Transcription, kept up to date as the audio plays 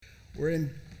We're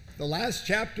in the last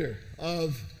chapter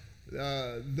of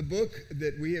the book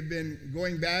that we have been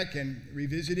going back and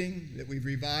revisiting, that we've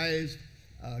revised,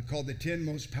 called The 10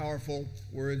 Most Powerful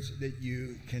Words That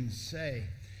You Can Say.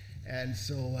 And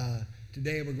so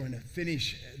today we're going to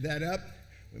finish that up.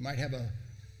 We might have a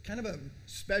kind of a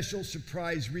special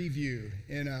surprise review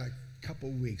in a couple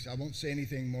weeks. I won't say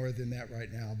anything more than that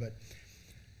right now, but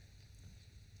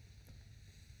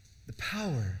the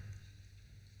power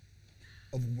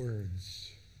of words.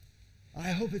 I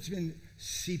hope it's been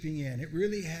seeping in. It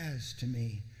really has to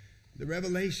me. The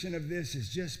revelation of this has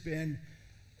just been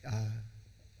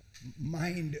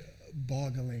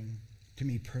mind-boggling to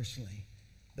me personally.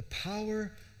 The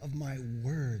power of my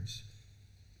words.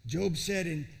 Job said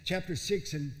in chapter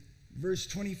 6 and verse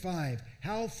 25,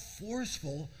 how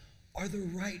forceful are the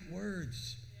right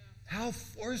words. How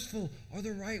forceful are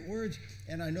the right words?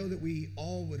 And I know that we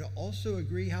all would also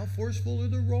agree, how forceful are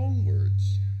the wrong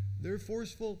words? They're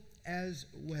forceful as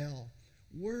well.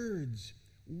 Words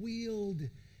wield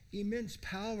immense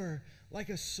power like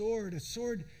a sword. A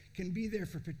sword can be there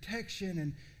for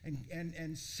protection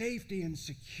and safety and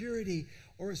security,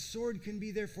 or a sword can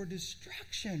be there for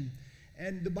destruction.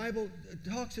 And the Bible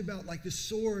talks about like the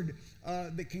sword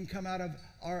that can come out of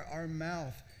our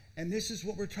mouth. And this is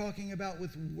what we're talking about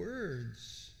with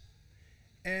words.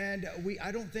 And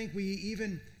I don't think we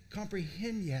even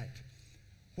comprehend yet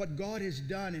what God has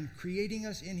done in creating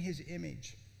us in his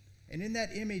image. And in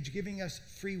that image, giving us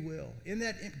free will. In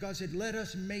that, God said, let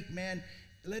us make them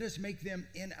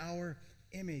in our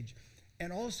image.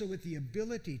 And also with the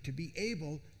ability to be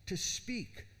able to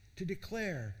speak, to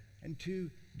declare, and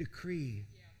to decree.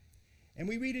 Yeah. And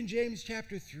we read in James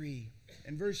chapter 3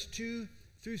 and verse 2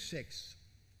 through 6.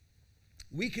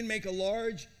 We can make a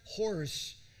large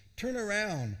horse turn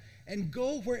around and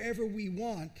go wherever we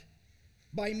want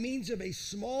by means of a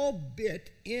small bit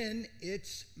in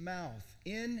its mouth.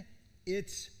 In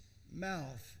its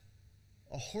mouth.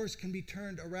 A horse can be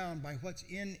turned around by what's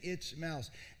in its mouth.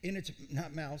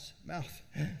 Mouth.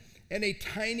 And a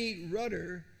tiny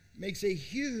rudder makes a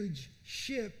huge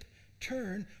ship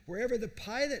turn wherever the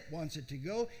pilot wants it to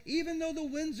go, even though the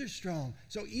winds are strong.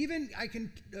 So even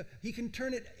he can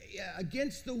turn it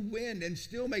against the wind and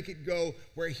still make it go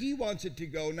where he wants it to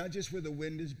go, not just where the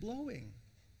wind is blowing.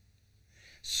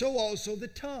 So also the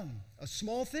tongue, a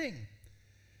small thing,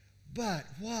 but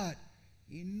what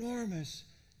enormous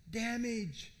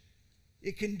damage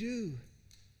it can do.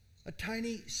 A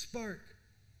tiny spark.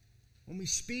 When we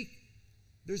speak,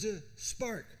 there's a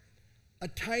spark. A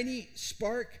tiny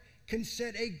spark can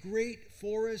set a great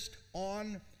forest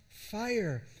on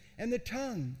fire. And the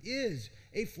tongue is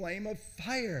a flame of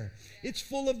fire. It's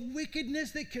full of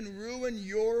wickedness that can ruin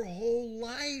your whole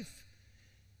life.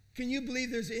 Can you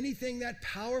believe there's anything that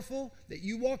powerful that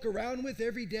you walk around with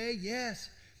every day? Yes.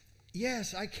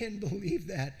 Yes, I can believe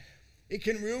that. It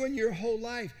can ruin your whole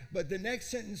life. But the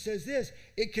next sentence says this,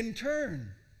 it can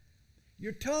turn.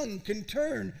 Your tongue can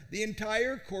turn the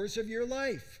entire course of your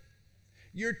life.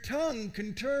 Your tongue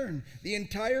can turn the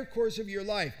entire course of your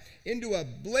life into a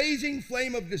blazing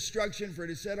flame of destruction for it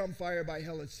to set on fire by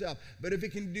hell itself. But if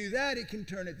it can do that, it can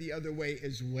turn it the other way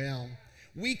as well.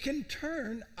 We can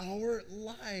turn our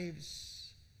lives.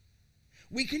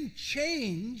 We can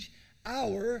change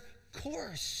our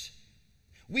course.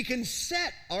 We can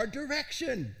set our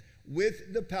direction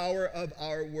with the power of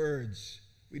our words.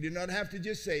 We do not have to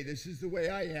just say, this is the way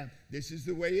I am. This is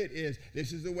the way it is.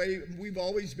 This is the way we've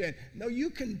always been. No, you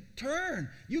can turn.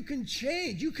 You can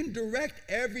change. You can direct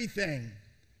everything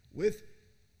with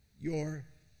your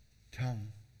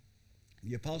tongue.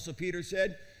 The Apostle Peter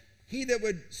said, he that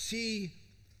would see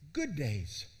good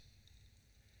days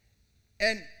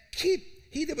and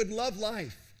he that would love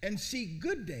life and see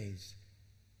good days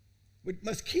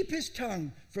must keep his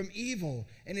tongue from evil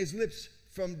and his lips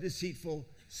from deceitful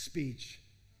speech.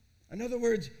 In other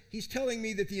words, he's telling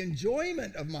me that the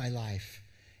enjoyment of my life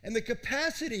and the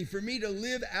capacity for me to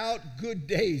live out good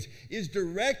days is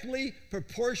directly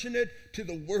proportionate to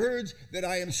the words that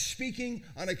I am speaking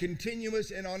on a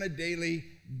continuous and on a daily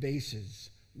basis.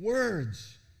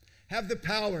 Words have the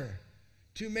power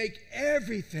to make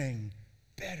everything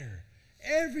better.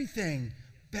 Everything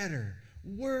better.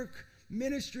 Work,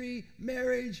 ministry,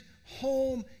 marriage,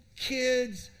 home,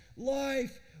 kids,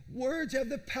 life. Words have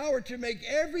the power to make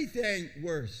everything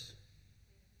worse.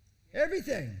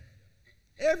 Everything.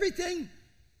 Everything.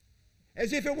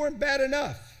 As if it weren't bad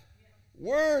enough.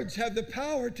 Words have the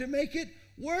power to make it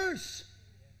worse.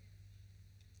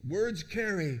 Words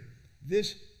carry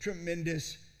this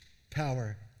tremendous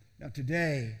power. Now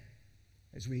today,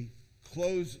 as we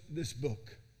close this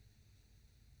book,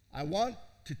 I want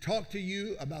to talk to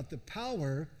you about the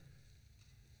power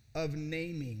of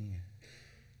naming.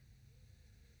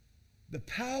 The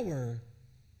power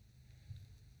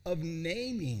of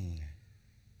naming.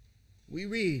 We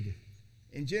read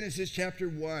in Genesis chapter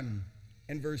 1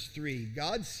 and verse 3,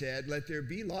 God said, "Let there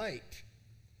be light."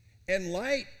 And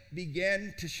light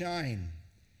began to shine.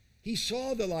 He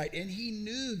saw the light and he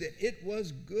knew that it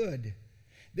was good.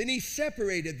 Then he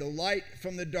separated the light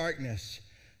from the darkness.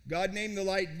 God named the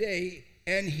light day,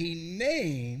 and he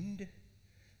named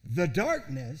the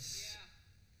darkness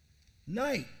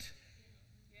night.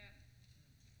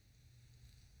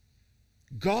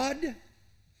 God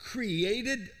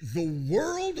created the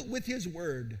world with his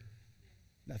word.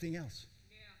 Nothing else.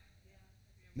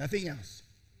 Nothing else.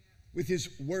 With his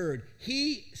word.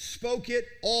 He spoke it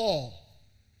all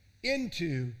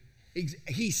into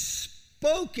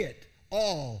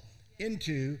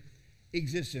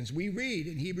existence. We read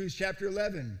in Hebrews chapter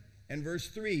 11 and verse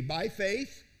 3, by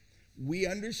faith we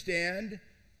understand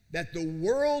that the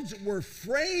worlds were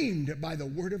framed by the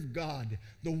word of God.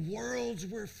 The worlds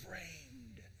were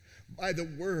framed by the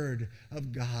word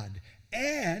of God.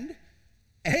 And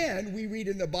we read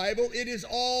in the Bible, it is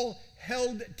all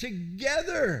held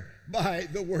together by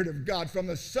the word of God. From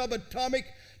the subatomic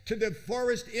to the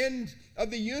farthest end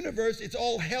of the universe, it's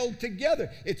all held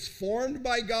together. It's formed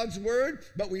by God's word,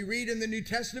 but we read in the New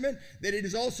Testament that it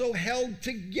is also held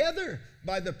together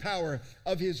by the power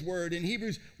of his word. In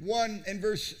Hebrews 1 and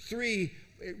verse 3,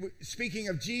 speaking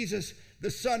of Jesus, the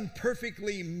Son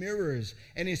perfectly mirrors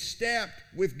and is stamped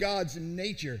with God's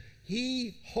nature.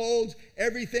 He holds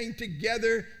everything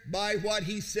together by what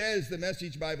he says. The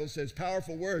Message Bible says,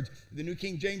 powerful words. The New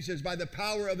King James says, by the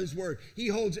power of his word. He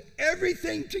holds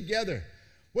everything together.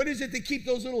 What is it that keeps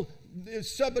those little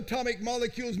subatomic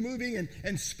molecules moving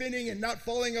and spinning and not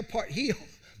falling apart?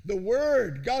 The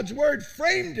word, God's word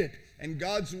framed it, and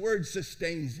God's word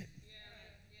sustains it.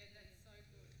 That's so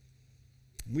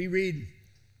good. We read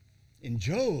in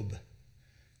Job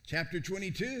chapter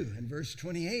 22 and verse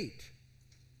 28,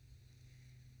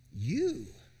 you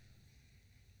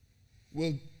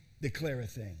will declare a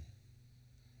thing,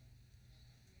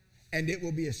 and it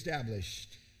will be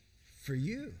established for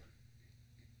you.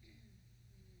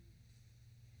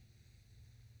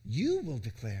 You will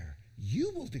declare,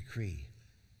 you will decree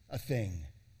a thing,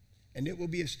 and it will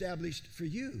be established for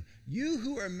you. You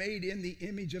who are made in the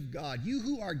image of God, you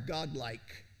who are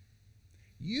godlike,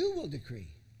 you will decree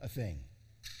a thing,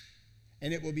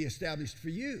 and it will be established for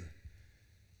you.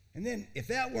 And then if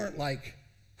that weren't like,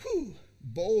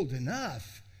 bold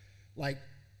enough, like,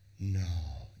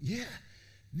 no,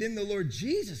 then the Lord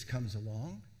Jesus comes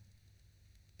along,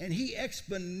 and he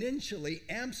exponentially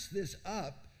amps this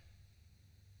up,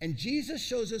 and Jesus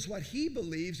shows us what he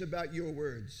believes about your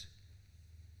words.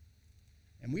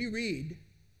 And we read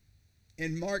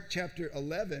in Mark chapter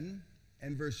 11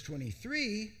 and verse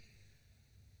 23,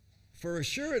 for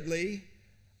assuredly,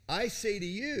 I say to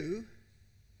you,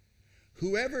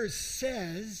 whoever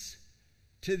says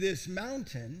to this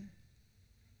mountain,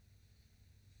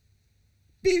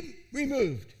 be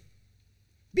removed,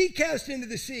 be cast into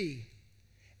the sea,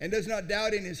 and does not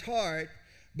doubt in his heart,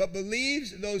 but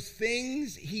believes those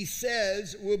things he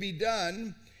says will be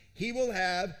done, he will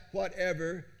have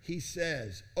whatever he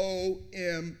says.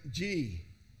 OMG.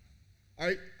 All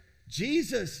right,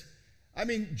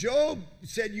 Job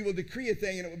said you will decree a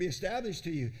thing and it will be established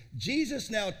to you. Jesus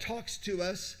now talks to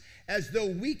us as though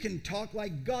we can talk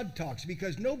like God talks,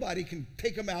 because nobody can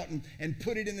take them out and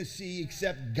put it in the sea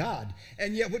except God.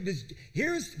 And yet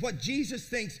here's what Jesus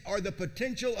thinks are the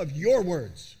potential of your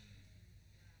words.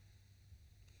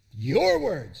 Your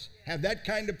words have that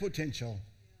kind of potential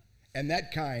and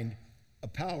that kind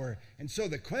of power. And so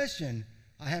the question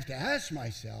I have to ask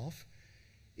myself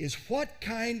is, what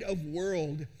kind of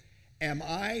world am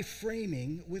I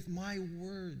framing with my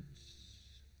words?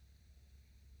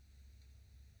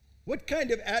 What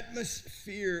kind of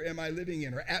atmosphere am I living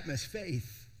in? Or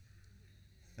atmos-faith?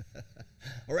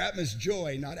 Or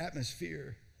atmos-joy, not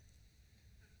atmosphere?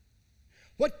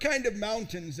 What kind of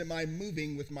mountains am I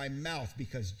moving with my mouth?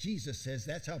 Because Jesus says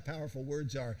that's how powerful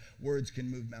words are. Words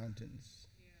can move mountains.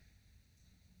 Yeah.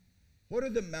 What are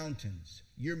the mountains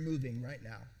you're moving right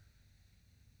now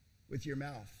with your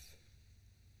mouth?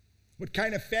 What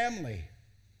kind of family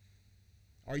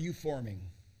are you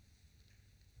forming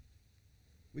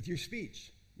with your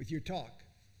speech, with your talk?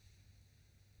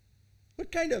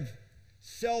 What kind of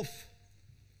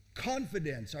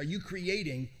self-confidence are you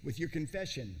creating with your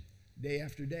confession? Day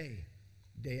after day,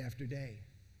 day after day.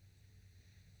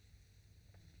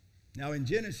 Now in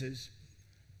Genesis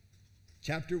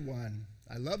chapter 1,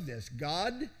 I love this.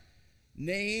 God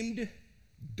named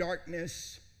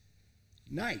darkness,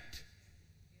 night.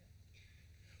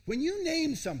 When you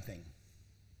name something,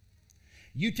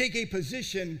 you take a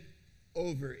position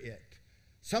over it.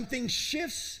 Something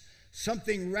shifts,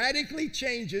 something radically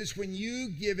changes when you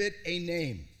give it a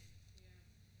name.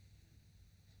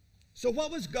 So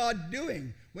what was God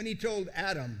doing when he told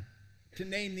Adam to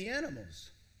name the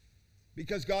animals?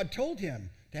 Because God told him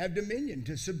to have dominion,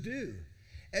 to subdue.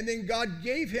 And then God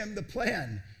gave him the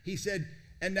plan. He said,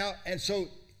 and so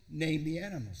name the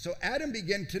animals. So Adam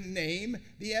began to name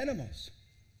the animals.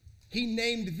 He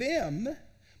named them.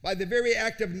 By the very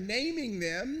act of naming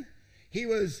them, he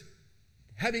was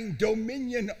having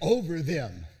dominion over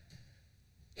them.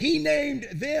 He named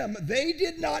them. They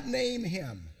did not name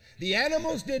him. The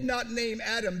animals did not name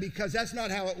Adam, because that's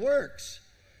not how it works.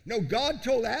 No, God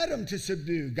told Adam to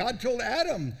subdue. God told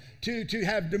Adam to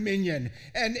have dominion.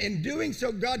 And in doing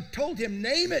so, God told him,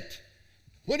 name it.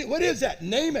 What is that?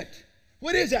 Name it.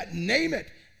 What is that? Name it.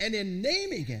 And in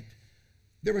naming it,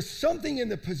 there was something in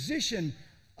the position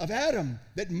of Adam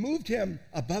that moved him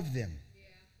above them.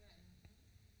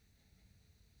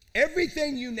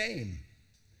 Everything you name,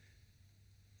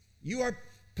 you are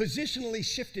positionally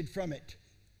shifted from it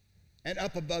and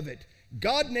up above it.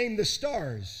 God named the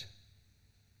stars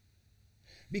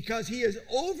because he is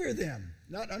over them,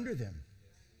 not under them.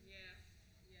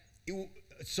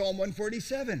 Psalm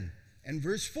 147 and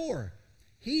verse 4,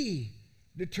 he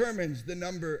determines the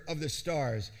number of the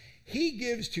stars. He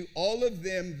gives to all of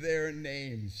them their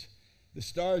names. The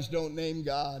stars don't name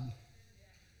God.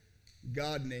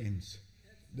 God names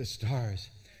the stars.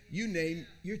 You name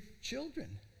your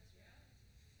children.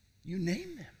 You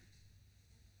name them.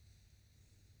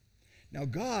 Now,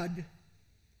 God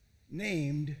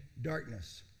named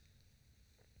darkness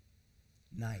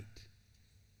night.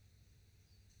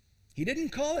 He didn't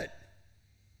call it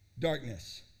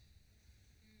darkness.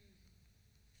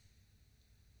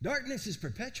 Darkness is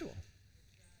perpetual.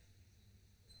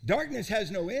 Darkness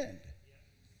has no end.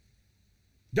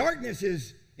 Darkness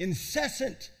is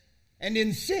incessant and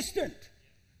insistent.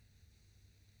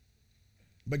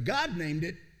 But God named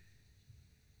it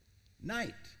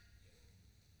night.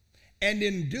 And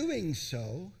in doing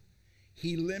so,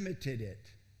 he limited it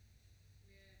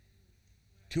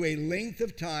to a length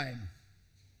of time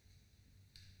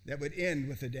that would end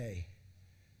with a day,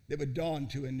 that would dawn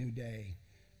to a new day.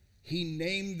 He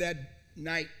named that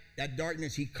night, that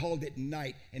darkness, he called it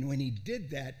night. And when he did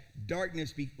that,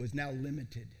 darkness was now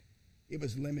limited. It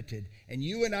was limited. And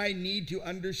you and I need to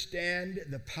understand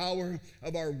the power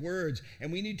of our words.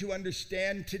 And we need to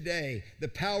understand today the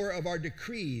power of our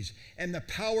decrees and the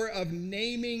power of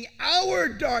naming our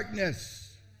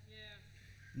darkness.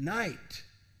 Night.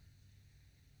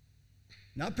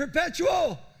 Not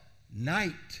perpetual.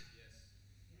 Night.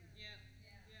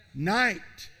 Night.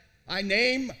 I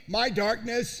name my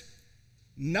darkness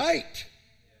night.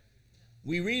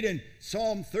 We read in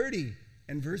Psalm 30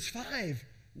 and verse 5,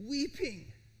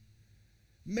 weeping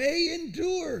may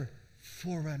endure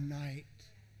for a night,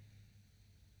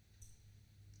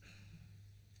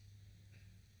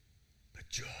 but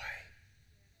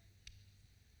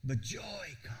joy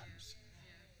comes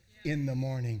in the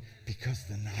morning, because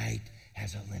the night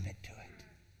has a limit to it.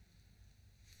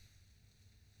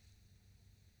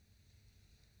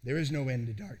 There is no end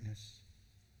to darkness.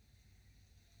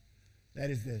 That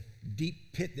is the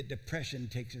deep pit that depression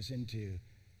takes us into,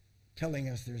 telling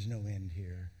us there's no end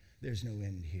here, there's no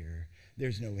end here,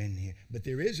 there's no end here. But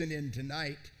there is an end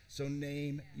tonight, so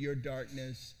name your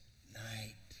darkness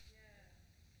night.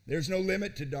 There's no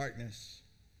limit to darkness,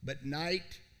 but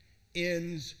night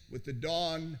ends with the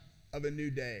dawn of a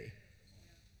new day.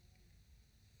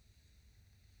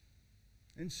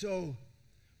 And so,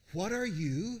 what are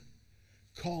you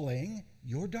calling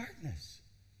your darkness?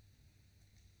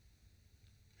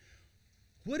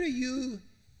 What are you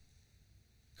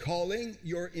calling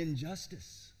your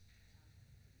injustice?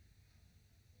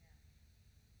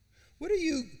 What are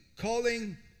you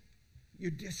calling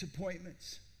your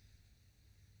disappointments?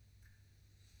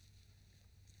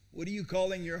 What are you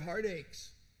calling your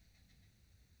heartaches?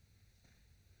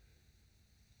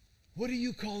 What are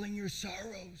you calling your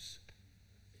sorrows?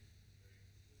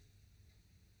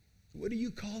 What are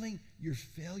you calling your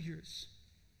failures?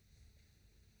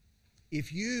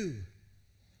 If you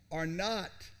are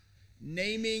not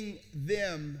naming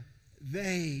them,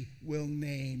 they will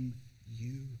name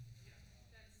you.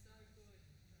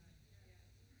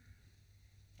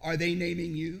 Are they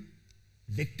naming you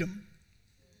victim?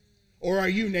 Or are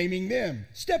you naming them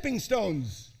stepping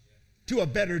stones to a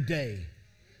better day?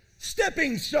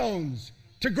 Stepping stones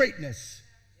to greatness.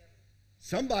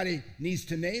 Somebody needs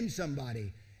to name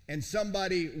somebody. And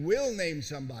somebody will name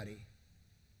somebody,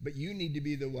 but you need to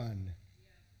be the one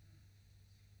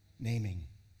naming.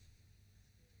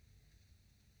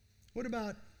 What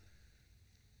about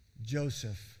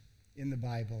Joseph in the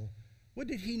Bible? What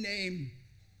did he name?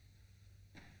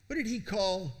 What did he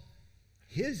call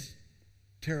his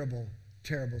terrible,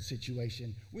 terrible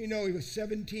situation? We know he was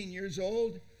 17 years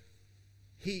old.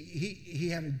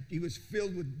 He was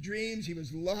filled with dreams. He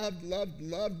was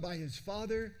loved by his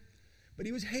father, but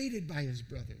he was hated by his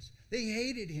brothers. They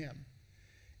hated him.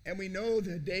 And we know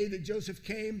the day that Joseph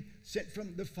came, sent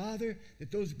from the father,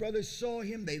 that those brothers saw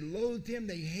him, they loathed him,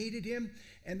 they hated him,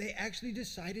 and they actually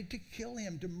decided to kill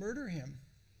him, to murder him.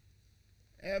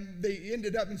 And they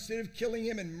ended up, instead of killing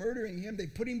him and murdering him, they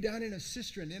put him down in a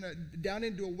cistern, down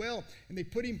into a well, and they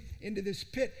put him into this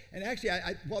pit. And actually,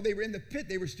 while they were in the pit,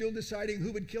 they were still deciding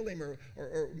who would kill him,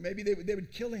 or maybe they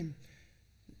would kill him.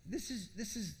 This is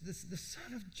the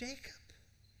son of Jacob.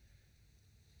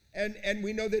 And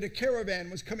we know that a caravan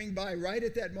was coming by right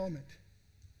at that moment.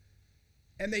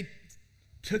 And they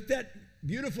took that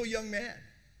beautiful young man,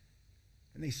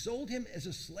 and they sold him as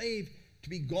a slave to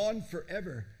be gone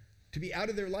forever, to be out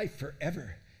of their life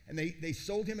forever. And they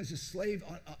sold him as a slave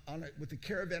with the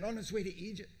caravan on its way to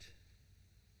Egypt.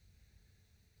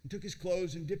 And took his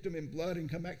clothes and dipped them in blood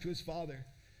and come back to his father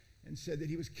and said that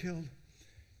he was killed.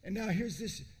 And now here's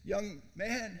this young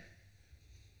man.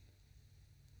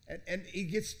 And he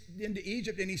gets into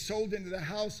Egypt, and he's sold into the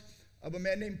house of a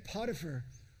man named Potiphar,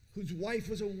 whose wife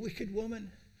was a wicked woman.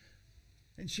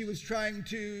 And she was trying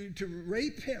to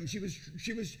rape him.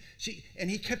 And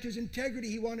he kept his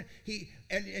integrity.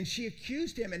 And she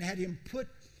accused him and had him put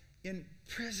in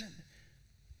prison.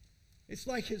 It's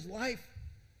like his life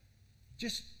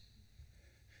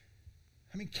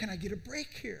can I get a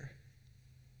break here?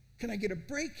 Can I get a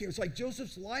break here? It's like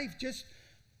Joseph's life just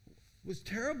was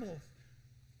terrible.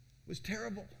 Was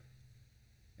terrible.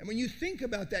 And when you think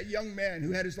about that young man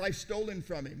who had his life stolen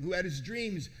from him, who had his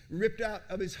dreams ripped out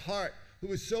of his heart, who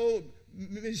was so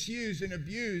misused and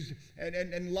abused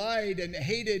and lied and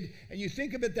hated, and you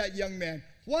think about that young man,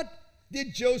 what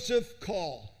did Joseph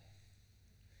call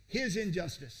his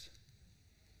injustice,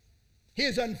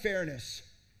 his unfairness,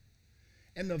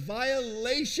 and the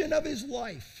violation of his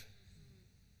life?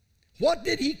 What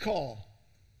did he call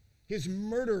his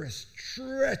murderous,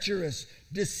 treacherous,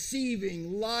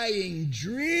 deceiving, lying,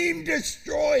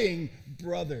 dream-destroying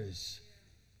brothers?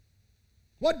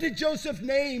 What did Joseph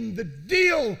name the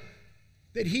deal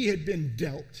that he had been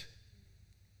dealt?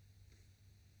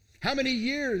 How many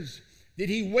years did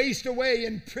he waste away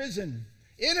in prison?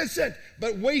 Innocent,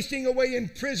 but wasting away in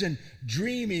prison,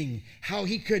 dreaming how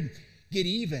he could get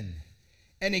even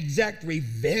and exact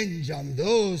revenge on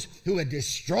those who had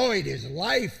destroyed his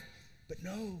life. But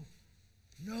no.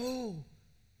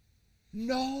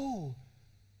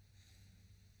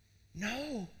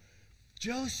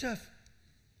 Joseph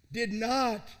did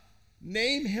not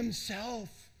name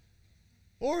himself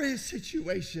or his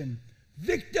situation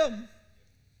victim,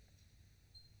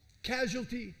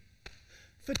 casualty,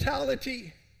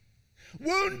 fatality,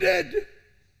 wounded,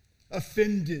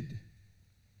 offended.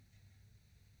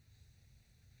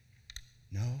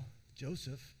 No,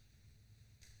 Joseph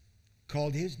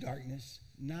called his darkness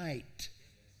night.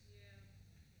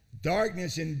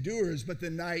 Darkness endures, but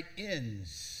the night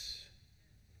ends.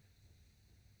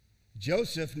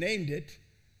 Joseph named it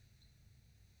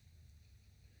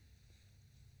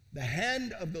the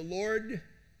hand of the Lord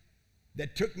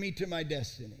that took me to my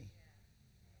destiny.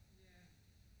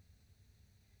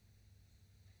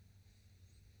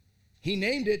 He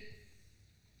named it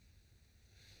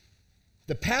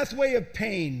the pathway of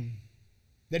pain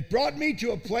that brought me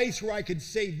to a place where I could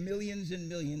save millions and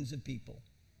millions of people.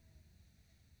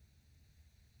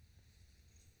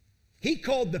 He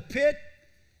called the pit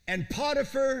and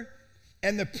Potiphar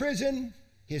and the prison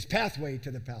his pathway to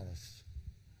the palace.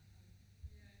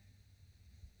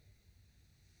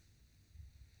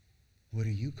 What are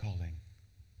you calling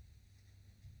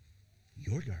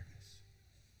your darkness?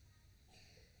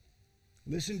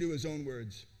 Listen to his own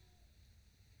words.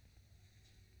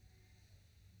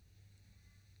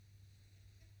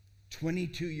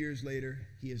 "22 years later,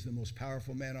 he is the most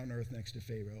powerful man on earth next to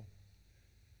Pharaoh.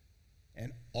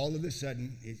 And all of a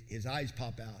sudden, his eyes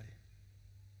pop out.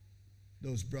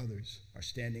 Those brothers are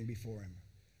standing before him,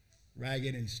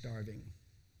 ragged and starving.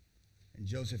 And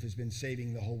Joseph has been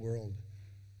saving the whole world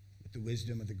with the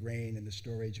wisdom of the grain and the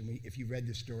storage. And if you read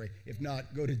this story, if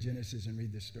not, go to Genesis and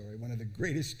read this story. One of the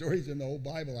greatest stories in the whole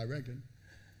Bible, I reckon.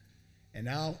 And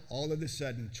now, all of a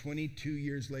sudden, 22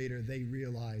 years later, they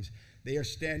realize they are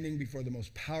standing before the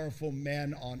most powerful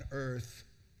man on earth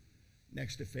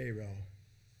next to Pharaoh.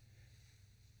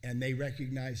 And they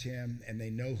recognize him, and they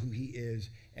know who he is,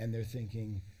 and they're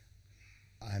thinking,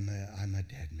 I'm a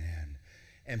dead man.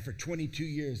 And for 22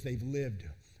 years, they've lived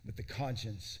with the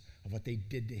conscience of what they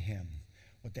did to him,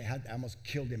 what they had almost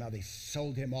killed him, how they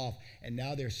sold him off, and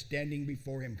now they're standing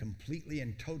before him completely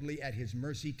and totally at his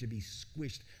mercy to be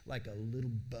squished like a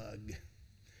little bug.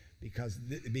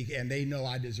 And they know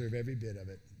I deserve every bit of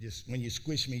it. Just when you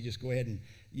squish me, just go ahead and,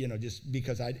 just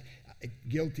because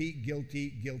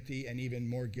guilty, and even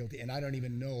more guilty. And I don't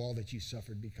even know all that you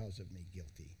suffered because of me,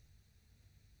 guilty.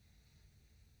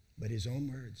 But his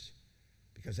own words,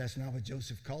 because that's not what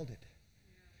Joseph called it.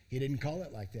 He didn't call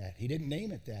it like that. He didn't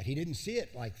name it that. He didn't see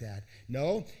it like that.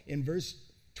 No, in verse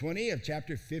 20 of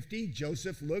chapter 50,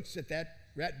 Joseph looks at that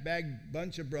ratbag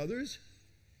bunch of brothers,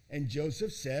 and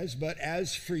Joseph says, but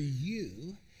as for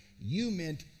you, you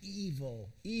meant evil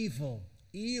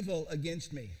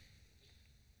against me.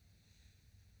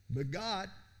 But God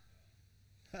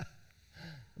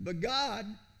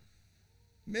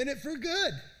meant it for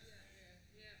good.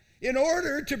 In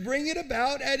order to bring it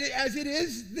about as it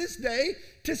is this day,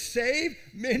 to save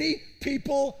many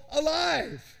people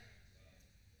alive.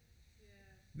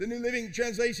 The New Living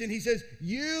Translation, he says,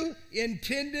 you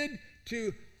intended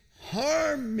to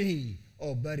harm me.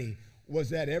 Oh, buddy,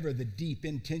 was that ever the deep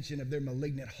intention of their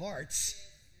malignant hearts?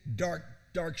 Dark,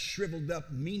 shriveled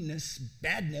up meanness,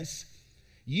 badness.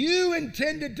 You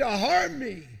intended to harm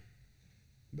me,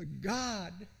 but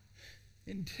God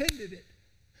intended it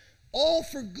all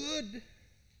for good.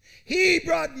 He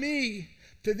brought me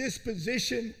to this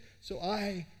position so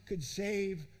I could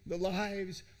save the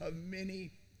lives of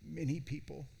many, many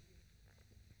people.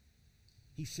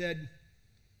 He said,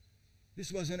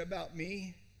 this wasn't about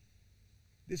me.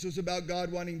 This was about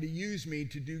God wanting to use me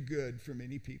to do good for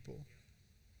many people.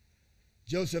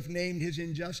 Joseph named his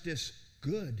injustice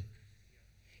good.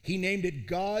 He named it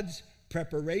God's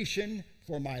preparation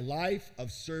for my life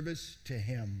of service to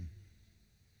him.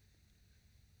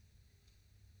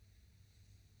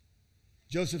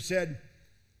 Joseph said,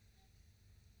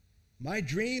 my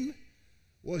dream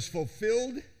was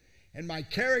fulfilled and my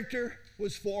character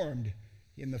was formed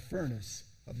in the furnace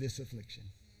of this affliction.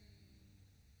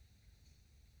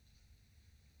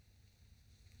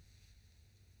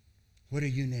 What are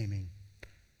you naming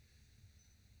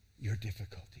your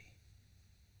difficulty?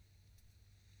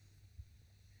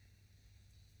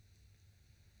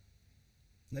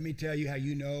 Let me tell you how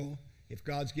you know if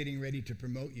God's getting ready to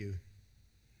promote you.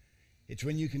 It's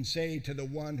when you can say to the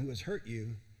one who has hurt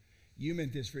you, you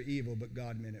meant this for evil, but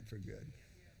God meant it for good.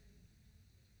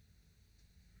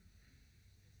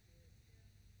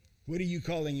 What are you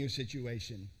calling your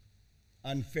situation?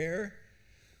 Unfair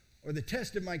or the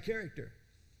test of my character?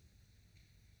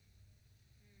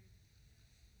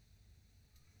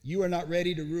 You are not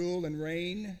ready to rule and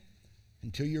reign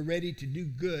until you're ready to do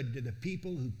good to the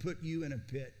people who put you in a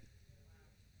pit.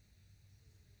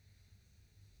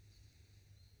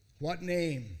 What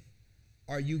name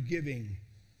are you giving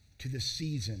to the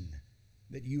season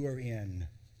that you are in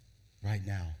right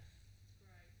now?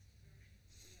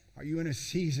 Are you in a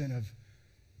season of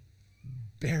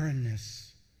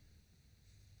barrenness?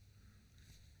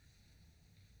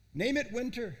 Name it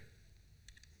winter.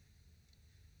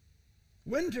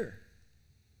 Winter.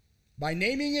 By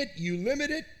naming it, you limit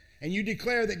it, and you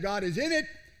declare that God is in it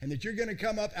and that you're going to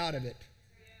come up out of it.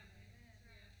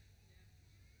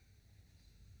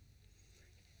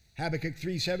 Habakkuk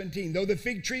 3:17, though the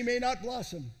fig tree may not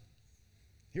blossom.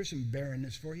 Here's some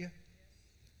barrenness for you.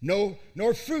 No,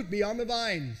 nor fruit be on the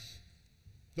vines.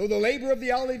 Though the labor of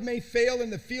the olive may fail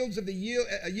and the fields of the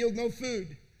yield no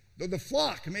food. Though the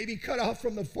flock may be cut off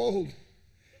from the fold.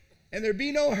 And there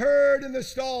be no herd in the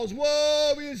stalls.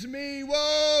 Woe is me,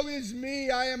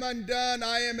 I am undone,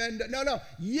 I am undone. No,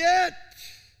 yet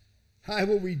I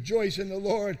will rejoice in the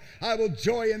Lord. I will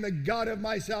joy in the God of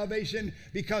my salvation,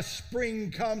 because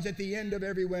spring comes at the end of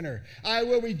every winter. I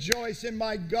will rejoice in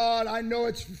my God. I know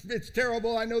it's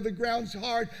terrible. I know the ground's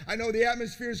hard. I know the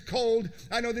atmosphere's cold.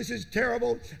 I know this is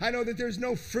terrible. I know that there's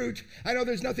no fruit. I know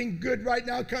there's nothing good right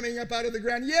now coming up out of the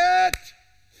ground. Yet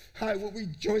I will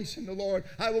rejoice in the Lord.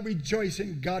 I will rejoice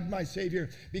in God my Savior,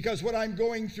 because what I'm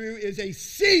going through is a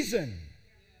season,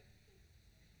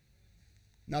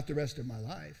 not the rest of my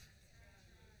life.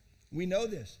 We know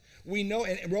this. We know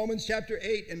in Romans chapter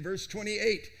 8 and verse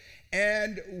 28,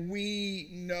 and we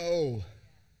know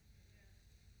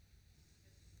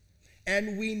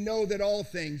that all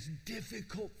things,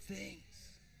 difficult things,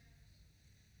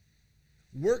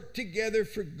 work together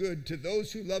for good to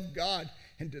those who love God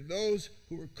and to those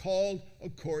who are called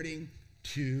according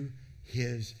to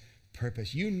his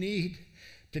purpose. You need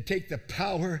to take the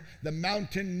power, the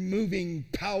mountain-moving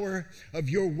power of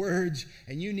your words,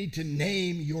 and you need to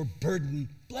name your burden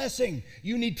blessing.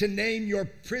 You need to name your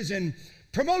prison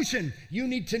promotion. You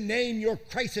need to name your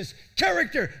crisis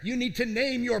character. You need to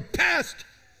name your past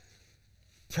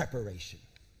preparation.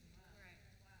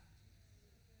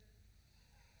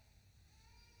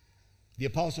 The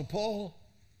Apostle Paul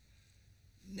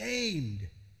named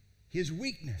his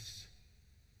weakness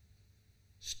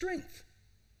strength.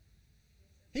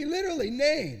 He literally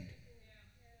named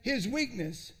his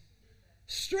weakness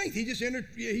strength. He just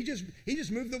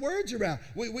moved the words around.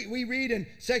 We read in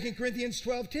 2 Corinthians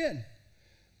 12:10.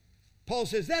 Paul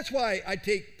says, that's why I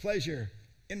take pleasure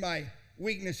in my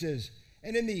weaknesses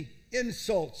and in the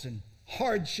insults and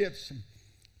hardships and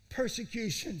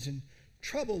persecutions and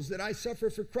troubles that I suffer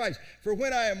for Christ. For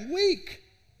when I am weak,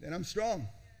 then I'm strong.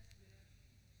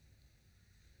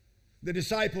 The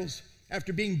disciples,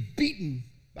 after being beaten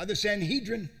by the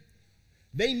Sanhedrin,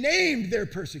 they named their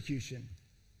persecution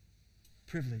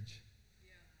privilege.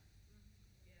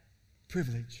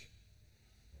 Privilege.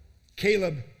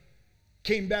 Caleb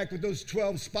came back with those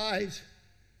 12 spies,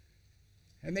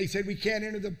 and they said, we can't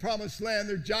enter the promised land.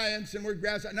 They're giants and we're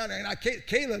grass. No.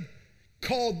 Caleb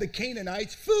called the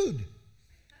Canaanites food.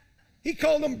 He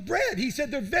called them bread. He said,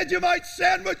 they're Vegemite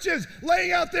sandwiches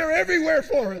laying out there everywhere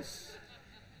for us.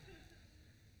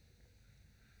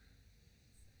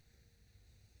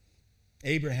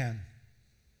 Abraham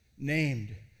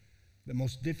named the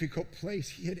most difficult place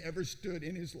he had ever stood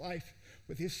in his life,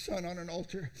 with his son on an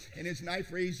altar and his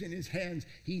knife raised in his hands.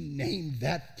 He named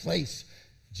that place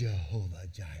Jehovah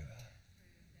Jireh.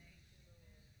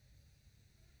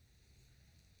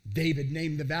 David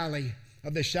named the valley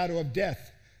of the shadow of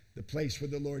death the place where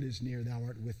the Lord is near. Thou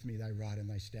art with me, thy rod and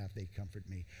thy staff, they comfort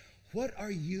me. What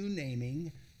are you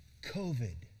naming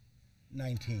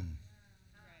COVID-19?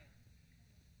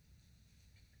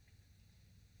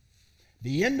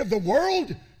 The end of the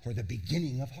world or the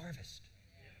beginning of harvest?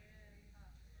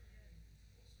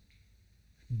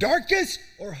 Darkest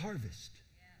or harvest?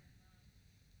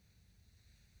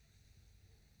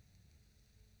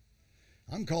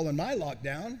 I'm calling my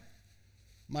lockdown,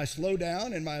 my slow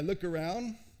down, and my look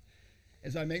around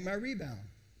as I make my rebound,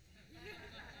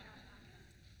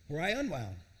 where I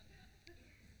unwound.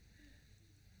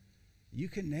 You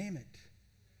can name it,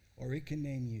 or it can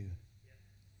name you.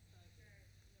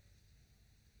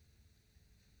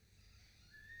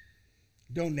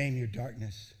 Don't name your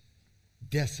darkness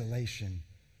desolation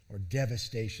or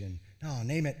devastation. No,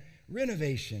 name it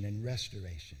renovation and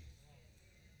restoration.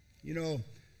 You know,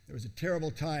 there was a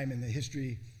terrible time in the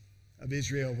history of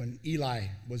Israel when Eli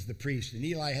was the priest. And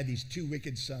Eli had these two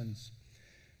wicked sons.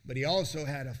 But he also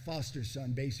had a foster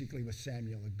son, basically, with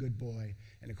Samuel, a good boy.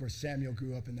 And, of course, Samuel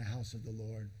grew up in the house of the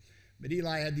Lord. But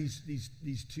Eli had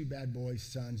these two bad boys'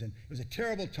 sons. And it was a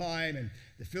terrible time. And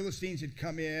the Philistines had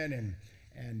come in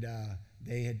and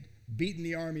they had beaten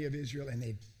the army of Israel. And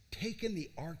they'd taken the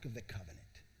Ark of the Covenant.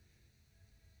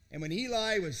 And when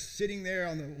Eli was sitting there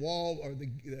on the wall or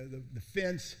the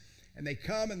fence, and they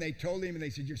come and they told him, and they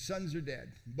said, your sons are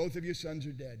dead. Both of your sons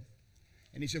are dead.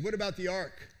 And he said, what about the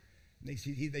ark? And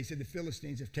they said, the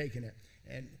Philistines have taken it.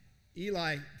 And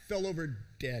Eli fell over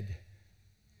dead.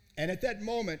 And at that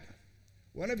moment,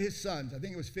 one of his sons, I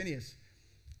think it was Phinehas,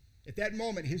 at that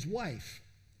moment, his wife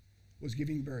was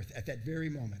giving birth at that very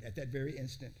moment, at that very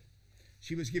instant.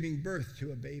 She was giving birth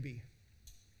to a baby.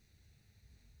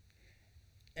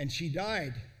 And she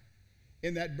died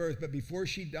in that birth, but before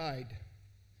she died,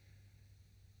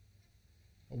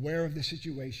 aware of the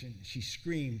situation, she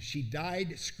screamed. She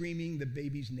died screaming the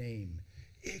baby's name,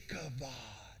 Ichabod.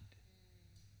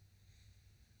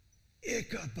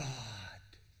 Ichabod.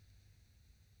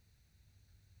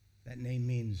 That name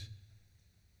means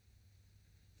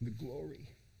the glory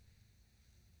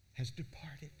has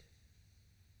departed.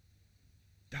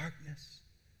 Darkness,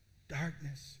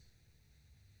 darkness,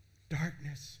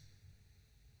 darkness.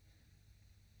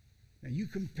 Now you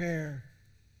compare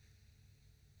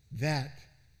that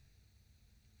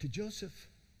to Joseph,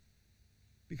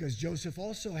 because Joseph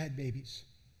also had babies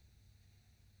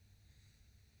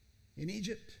in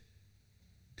Egypt,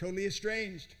 totally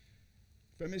estranged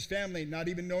from his family, not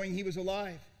even knowing he was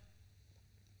alive.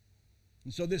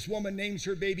 And so this woman names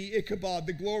her baby Ichabod.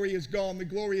 The glory is gone, the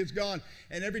glory is gone.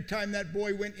 And every time that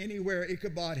boy went anywhere,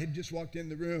 Ichabod had just walked in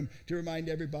the room to remind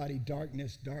everybody,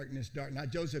 darkness, darkness, darkness. Not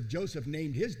Joseph. Joseph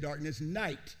named his darkness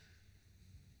night.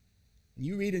 And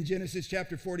you read in Genesis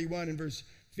chapter 41 and verse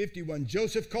 51,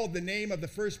 Joseph called the name of the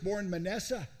firstborn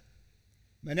Manasseh.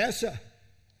 Manasseh.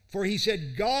 For he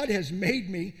said, God has made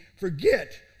me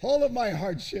forget all of my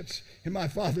hardships in my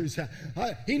father's house.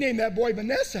 He named that boy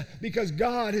Manasseh because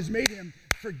God has made him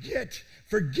forget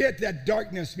that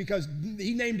darkness, because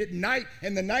he named it night,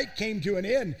 and the night came to an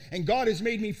end, and God has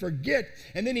made me forget.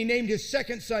 And then he named his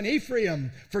second son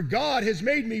Ephraim, for God has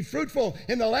made me fruitful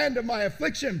in the land of my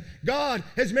affliction. God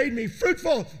has made me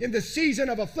fruitful in the season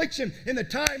of affliction, in the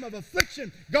time of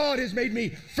affliction. God has made me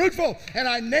fruitful, and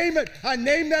I name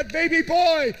that baby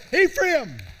boy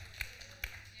Ephraim.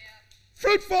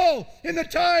 Fruitful in the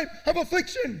time of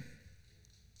affliction.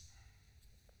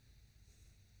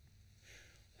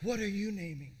 What are you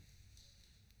naming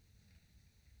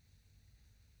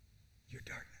your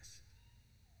darkness?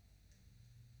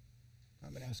 I'm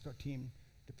going to ask our team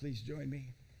to please join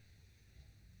me.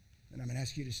 And I'm going to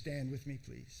ask you to stand with me,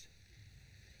 please.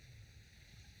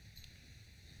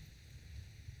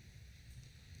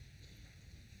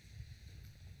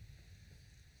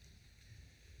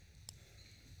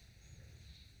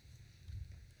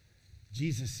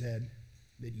 Jesus said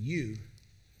that you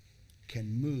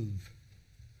can move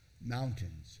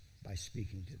mountains by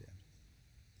speaking to them.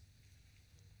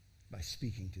 By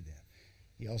speaking to them.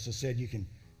 He also said you can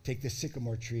take the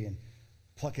sycamore tree and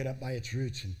pluck it up by its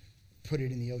roots and put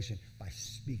it in the ocean by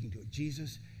speaking to it.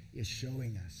 Jesus is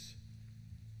showing us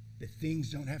that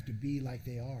things don't have to be like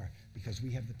they are because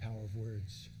we have the power of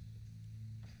words.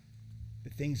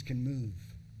 That things can move.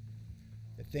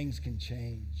 That things can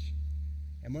change.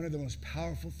 And one of the most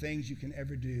powerful things you can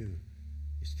ever do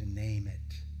is to name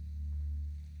it.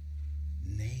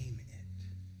 Name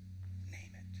it.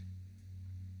 Name it.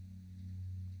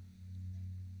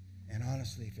 And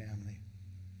honestly, family,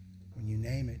 when you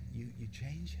name it, you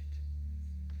change it.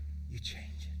 You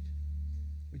change it.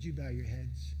 Would you bow your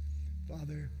heads?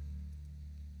 Father,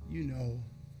 you know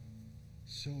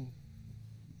so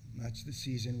much the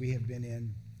season we have been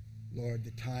in. Lord,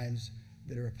 the times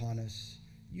that are upon us.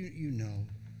 You know,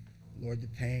 Lord, the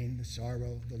pain, the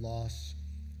sorrow, the loss,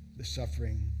 the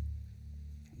suffering,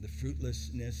 the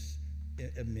fruitlessness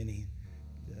of many,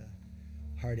 the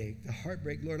heartache, the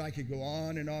heartbreak. Lord, I could go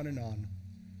on and on and on.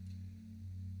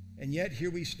 And yet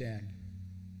here we stand,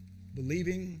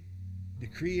 believing,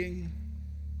 decreeing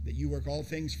that you work all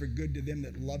things for good to them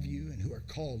that love you and who are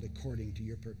called according to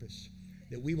your purpose.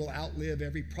 That we will outlive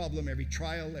every problem, every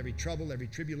trial, every trouble, every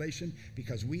tribulation,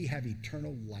 because we have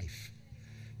eternal life.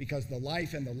 Because the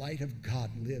life and the light of God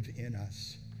live in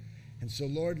us. And so,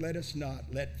 Lord, let us not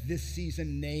let this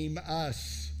season name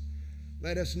us.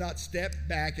 Let us not step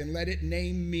back and let it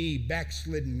name me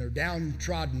backslidden or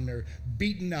downtrodden or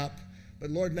beaten up. But,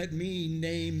 Lord, let me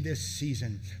name this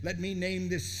season. Let me name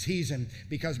this season,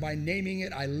 because by naming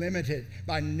it, I limit it.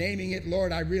 By naming it,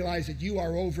 Lord, I realize that you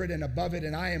are over it and above it,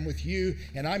 and I am with you,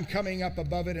 and I'm coming up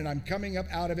above it, and I'm coming up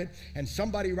out of it. And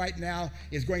somebody right now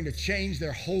is going to change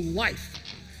their whole life.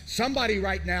 Somebody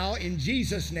right now, in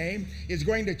Jesus' name, is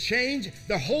going to change.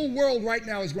 The whole world right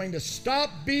now is going to stop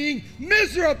being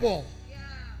miserable.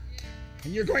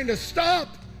 And you're going to stop,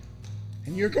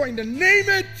 and you're going to name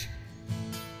it,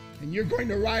 and you're going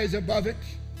to rise above it,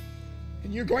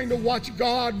 and you're going to watch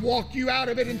God walk you out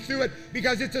of it and through it,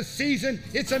 because it's a season,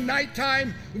 it's a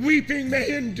nighttime. Weeping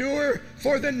may endure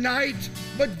for the night,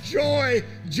 but joy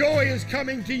is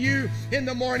coming to you in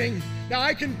the morning. Now,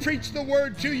 I can preach the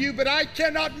word to you, but I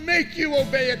cannot make you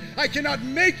obey it. I cannot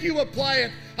make you apply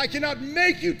it. I cannot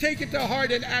make you take it to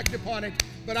heart and act upon it.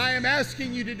 But I am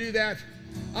asking you to do that.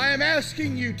 I am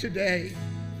asking you today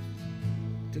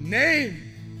to name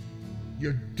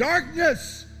your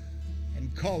darkness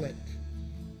and call it